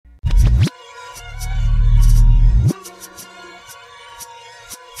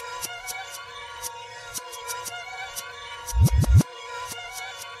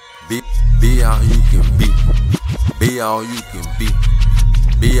Be all you can be.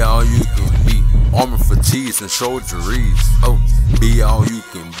 Be all you can be. Armor, fatigues, and soldieries. Oh, be all you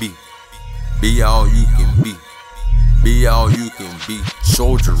can be. Be all you can be. Be all you can be.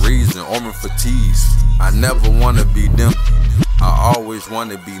 Soldieries and armor, fatigues. I never wanna be them. I always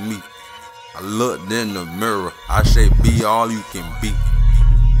wanna be me. I looked in the mirror. I say, be all you can be.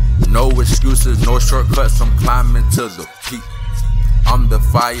 No excuses, no shortcuts. I'm climbing to the peak. I'm the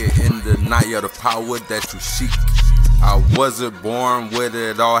fire in the night, you're the power that you seek. I wasn't born with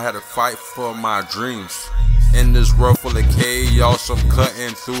it all, had to fight for my dreams. In this world full of chaos, I'm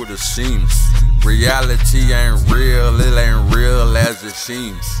cutting through the seams. Reality ain't real, it ain't real as it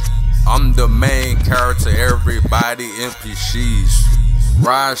seems. I'm the main character, everybody NPCs.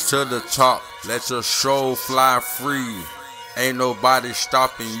 Rise to the top, let your soul fly free. Ain't nobody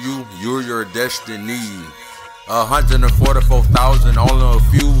stopping you, you're your destiny. 144,000, only a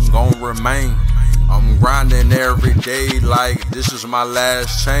few gon' remain. I'm grinding every day like this is my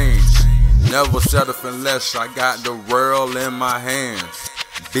last change. Never settle for less, I got the world in my hands.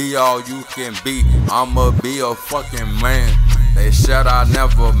 Be all you can be, I'ma be a fucking man. They said I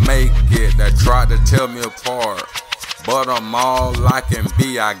never make it, they tried to tear me apart. But I'm all I can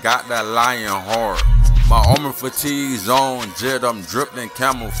be, I got that lion heart. My armor fatigues on, jet, I'm dripped in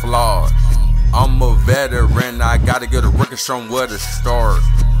camouflage. I'm a veteran, I gotta get a record somewhere to start.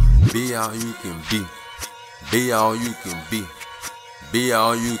 Be all you can be. Be all you can be. Be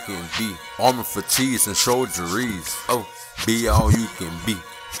all you can be. Armor, fatigues, and soldieries. Oh, be all you can be.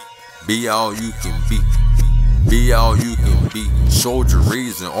 Be all you can be. Be all you can be.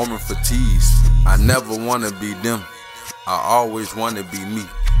 Soldieries and armor, fatigues. I never wanna be them. I always wanna be me.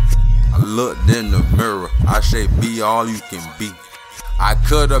 I looked in the mirror. I say, be all you can be. I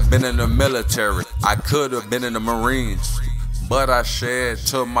could have been in the military, I could have been in the Marines, but I said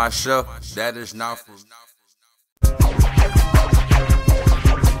to myself, that is not for me.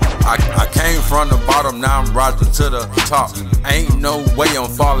 I came from the bottom, now I'm rising to the top. Ain't no way I'm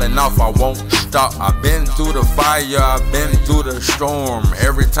falling off, I won't stop. I've been through the fire, I've been through the storm.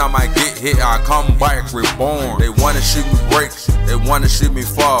 Every time I get hit, I come back reborn. They wanna see me break, they wanna see me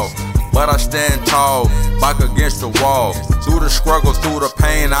fall, but I stand tall, back against the wall. Through the struggle, through the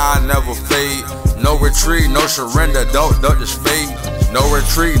pain, I never fade. No retreat, no surrender, don't this fate. No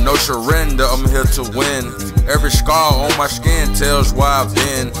retreat, no surrender, I'm here to win. Every scar on my skin tells where I've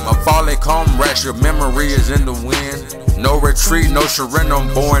been. My fallen comrades, your memory is in the wind. No retreat, no surrender,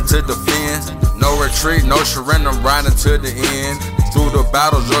 I'm born to defend. No retreat, no surrender, I'm riding to the end. Through the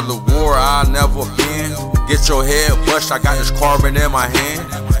battles of the war, I'll never bend. Get your head bust, I got this carbon in my hand.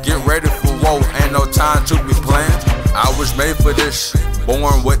 Get ready for war, ain't no time to be playing. I was made for this,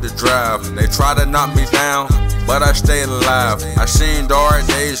 born with the drive. They try to knock me down, but I stayed alive. I seen dark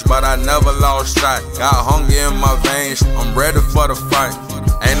days, but I never lost sight. Got hunger in my veins, I'm ready for the fight.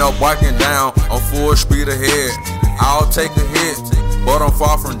 Ain't no backing down, I'm full speed ahead. I'll take a hit, but I'm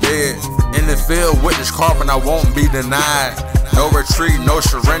far from dead. In the field with this carbon, I won't be denied. No retreat, no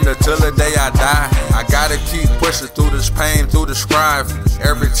surrender till the day I die. I gotta keep pushing through this pain, through the strife.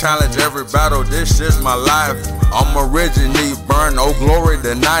 Every challenge, every battle, this is my life. I'm originally burned, oh glory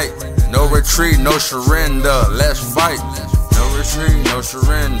tonight. No retreat, no surrender, let's fight. No retreat, no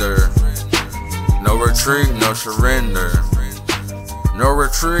surrender. No retreat, no surrender. No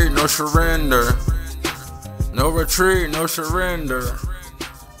retreat, no surrender. No retreat, no surrender.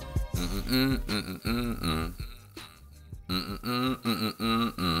 Mm-mm-mm-mm-mm-mm.